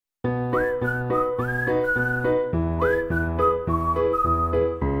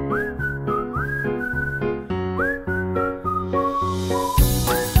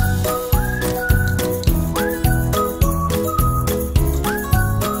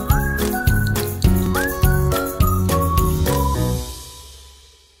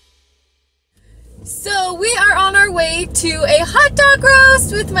dog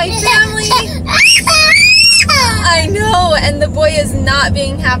roast with my family. I know, and the boy is not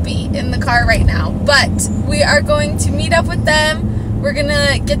being happy in the car right now, but we are going to meet up with them. We're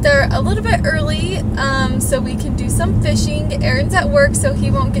gonna get there a little bit early so we can do some fishing. Aaron's at work, so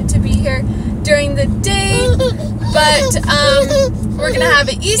he won't get to be here during the day, but we're gonna have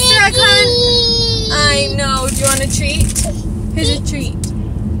an Easter egg hunt. I know. Do you want a treat? Here's a treat.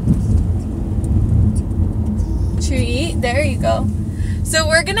 Treat. There you go. So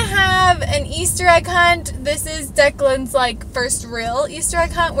we're gonna have an Easter egg hunt. This is Declan's like first real Easter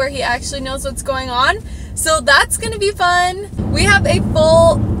egg hunt where he actually knows what's going on. So that's gonna be fun. We have a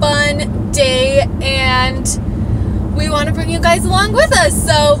full fun day and we want to bring you guys along with us.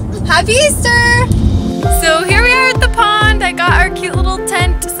 So happy Easter! So here we are at the pond. I got our cute little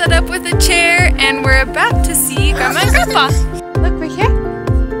tent set up with a chair and we're about to see Grandma and Grandpa. Look right here.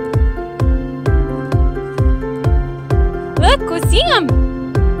 Look, go see them.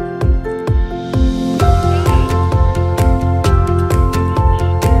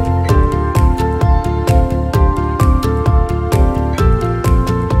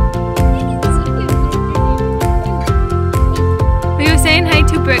 Are you saying hi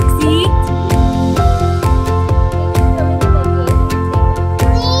to Brooksy?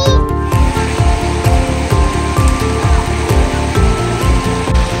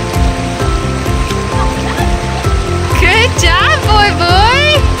 Good job, boy!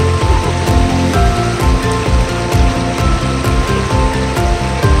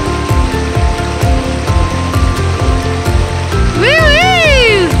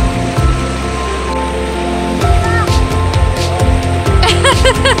 Woo-woo!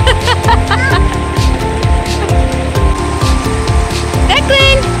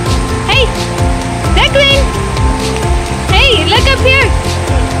 Declan! Hey! Declan! Hey, look up here!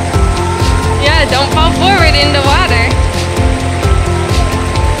 Yeah, don't fall forward in the water.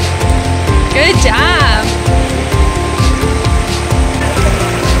 Good job!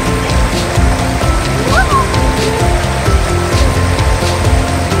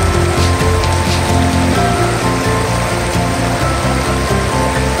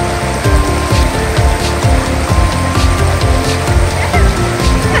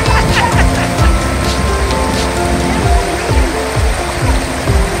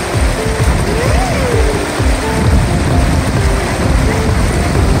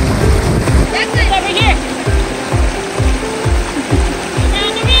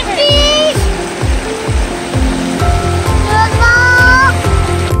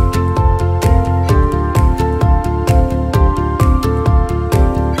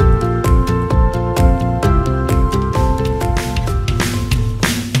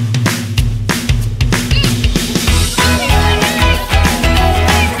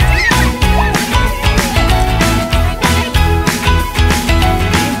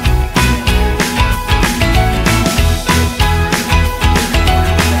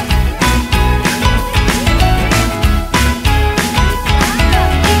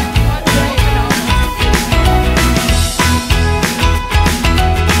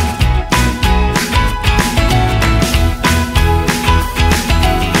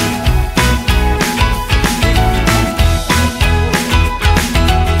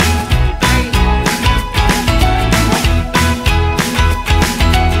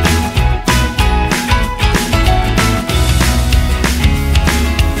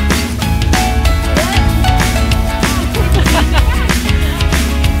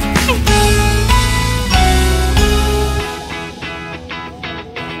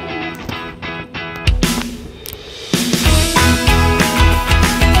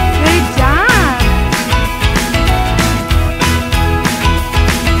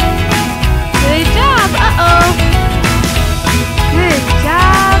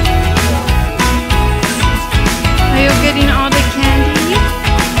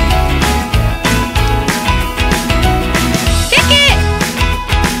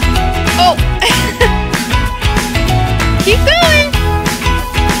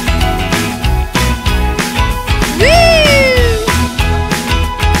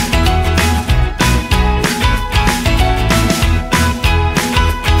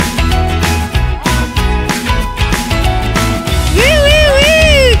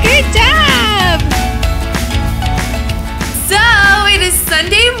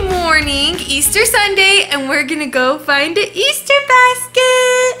 Easter Sunday, and we're gonna go find an Easter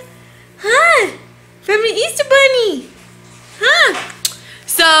basket. Huh? From an Easter bunny. Huh?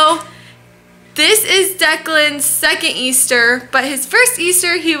 So, this is Declan's second Easter, but his first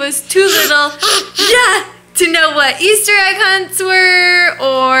Easter he was too little to know what Easter egg hunts were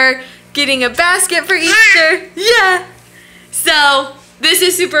or getting a basket for Easter. So this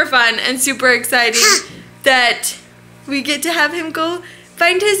is super fun and super exciting that we get to have him go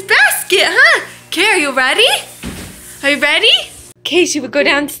find his basket, huh? Okay, are you ready? Are you ready? Okay, should we go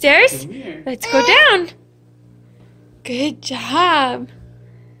downstairs? Let's go down. Good job.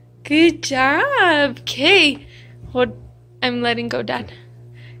 Good job. Okay. Hold. I'm letting go, Dad.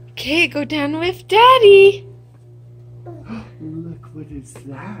 Okay, go down with Daddy. Look, what is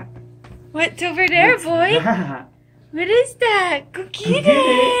that? What's over there, boy? That? What is that? Go get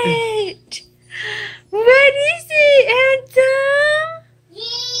it. What is it, handsome?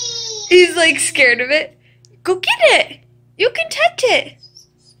 He's like scared of it. Go get it. You can touch it.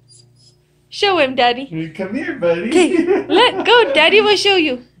 Show him, Daddy. Come here, buddy. Okay, let go. Daddy will show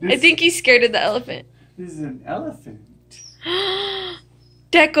you. I think he's scared of the elephant. This is an elephant.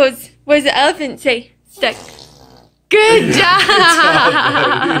 That goes. What does the elephant say? Stuck. Good job.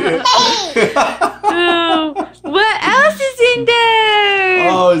 Oh, what else is in there?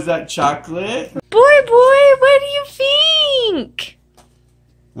 Oh, is that chocolate? Boy, what do you think?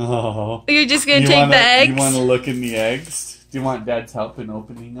 Oh. You're just gonna take the eggs? You want to look in the eggs? Do you want Dad's help in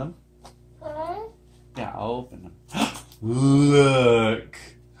opening them? Yeah, I'll open them. Look.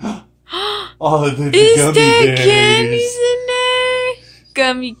 Oh, the is gummy there bears. candies in there?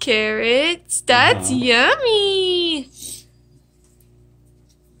 Gummy carrots. That's yummy.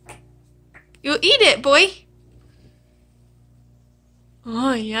 You'll eat it, boy.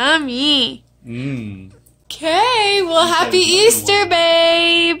 Oh, yummy. Mmm. Okay, well, happy Easter,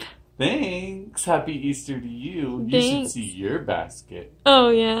 babe. Thanks. Happy Easter to you. You should see your basket. Oh,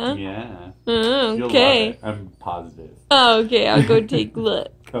 yeah? Yeah. Oh, You'll okay. love it. I'm positive. Oh, okay, I'll go take a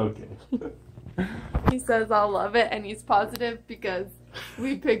look. Okay. He says I'll love it, and he's positive because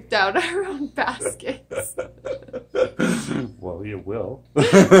we picked out our own baskets. Well, you will.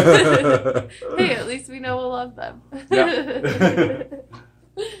 Hey, at least we know we'll love them. Yeah.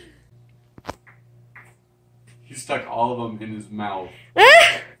 He stuck all of them in his mouth.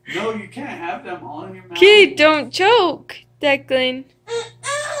 No, you can't have them all in your mouth. Kid, don't choke, Declan.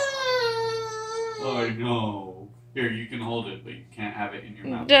 Oh, I know. Here, you can hold it, but you can't have it in your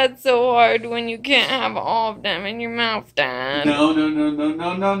mouth. That's so hard when you can't have all of them in your mouth, Dad. No.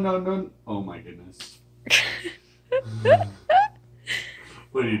 Oh my goodness.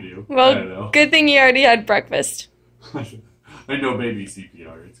 What do you do? I don't know. Well, good thing you already had breakfast. I know baby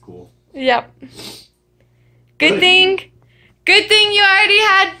CPR. It's cool. Yep. Good thing you already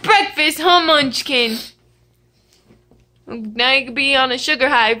had breakfast, huh, Munchkin? Now you can be on a sugar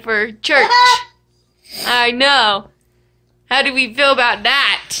high for church. I know. How do we feel about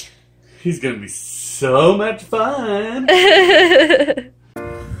that? He's gonna be so much fun. Bye.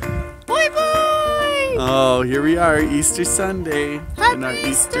 Oh, here we are, Easter Sunday. Happy in our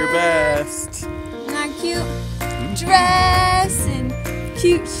Easter Easter. best. And our cute dress and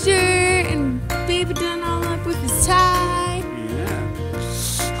cute shirt and baby done all up with his tie.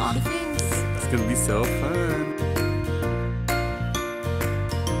 Yeah. All the things. It's gonna be so fun.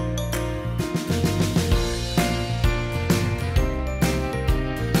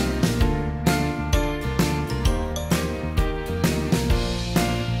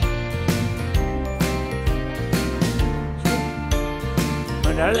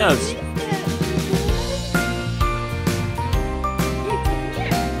 What are those?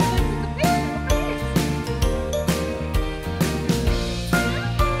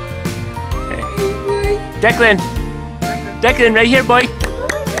 Declan! Declan, right here, boy!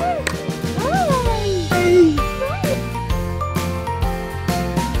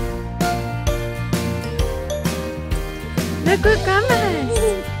 Look what Grandma has.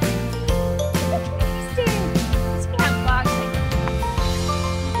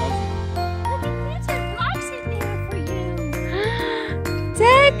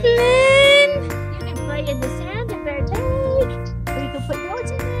 Declan! You can play in the sand if they're taped. Or you can put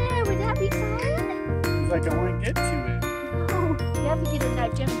notes in there. Would that be fun? Like I want to get to it. No, you have to get in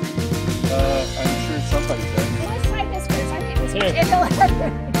that gym. I'm sure somebody does. Let's try this first. I think this Here. is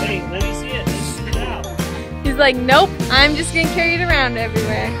Hey, let me see it. This is it out. He's like, nope, I'm just gonna carry it around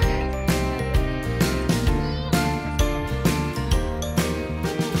everywhere.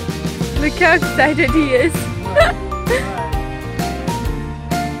 Look how excited he is.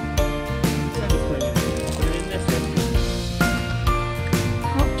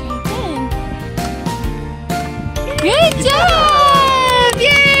 Okay, then. Good job!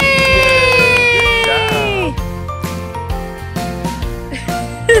 Yay!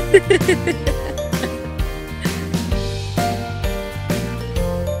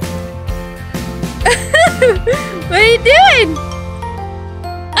 What are you doing?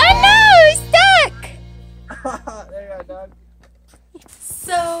 Oh no, he's stuck! There you are, dog.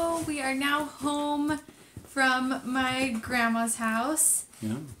 So we are now home from my grandma's house.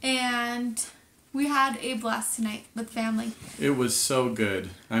 Yeah. And we had a blast tonight with family. It was so good.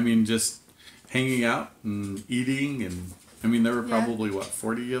 I mean, just hanging out and eating, and I mean, there were probably, what,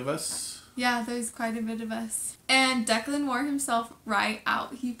 40 of us? Yeah, there's quite a bit of us. And Declan wore himself right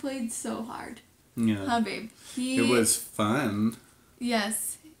out. He played so hard. Yeah. Huh, babe? It was fun.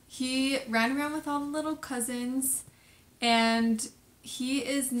 Yes. He ran around with all the little cousins, and he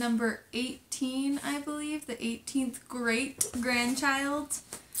is number 18, I believe, the 18th great-grandchild.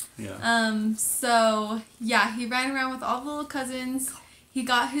 Yeah. So, yeah, he ran around with all the little cousins. He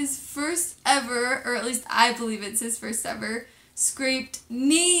got his first ever, or at least I believe it's his first ever, scraped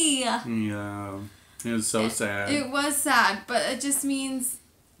knee. Yeah. It was so sad. It was sad, but it just means,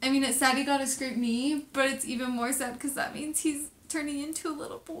 I mean, it's sad he got a scraped knee, but it's even more sad because that means he's turning into a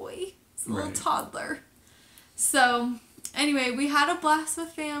little boy. He's a little toddler. So, anyway, we had a blast with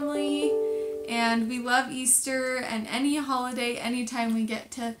family, and we love Easter and any holiday, anytime we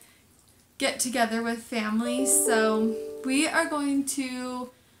get together with family. So we are going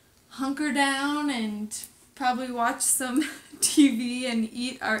to hunker down and probably watch some TV and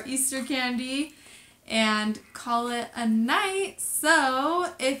eat our Easter candy and call it a night.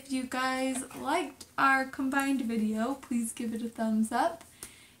 So if you guys liked our combined video, please give it a thumbs up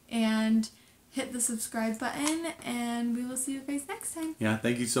and hit the subscribe button, and we will see you guys next time. Yeah,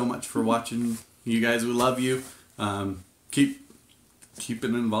 thank you so much for watching. You guys, we love you. Keep it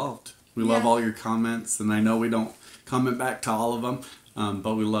involved. We love all your comments, and I know we don't comment back to all of them,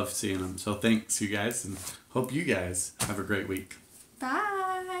 but we love seeing them. So thanks, you guys, and hope you guys have a great week. Bye.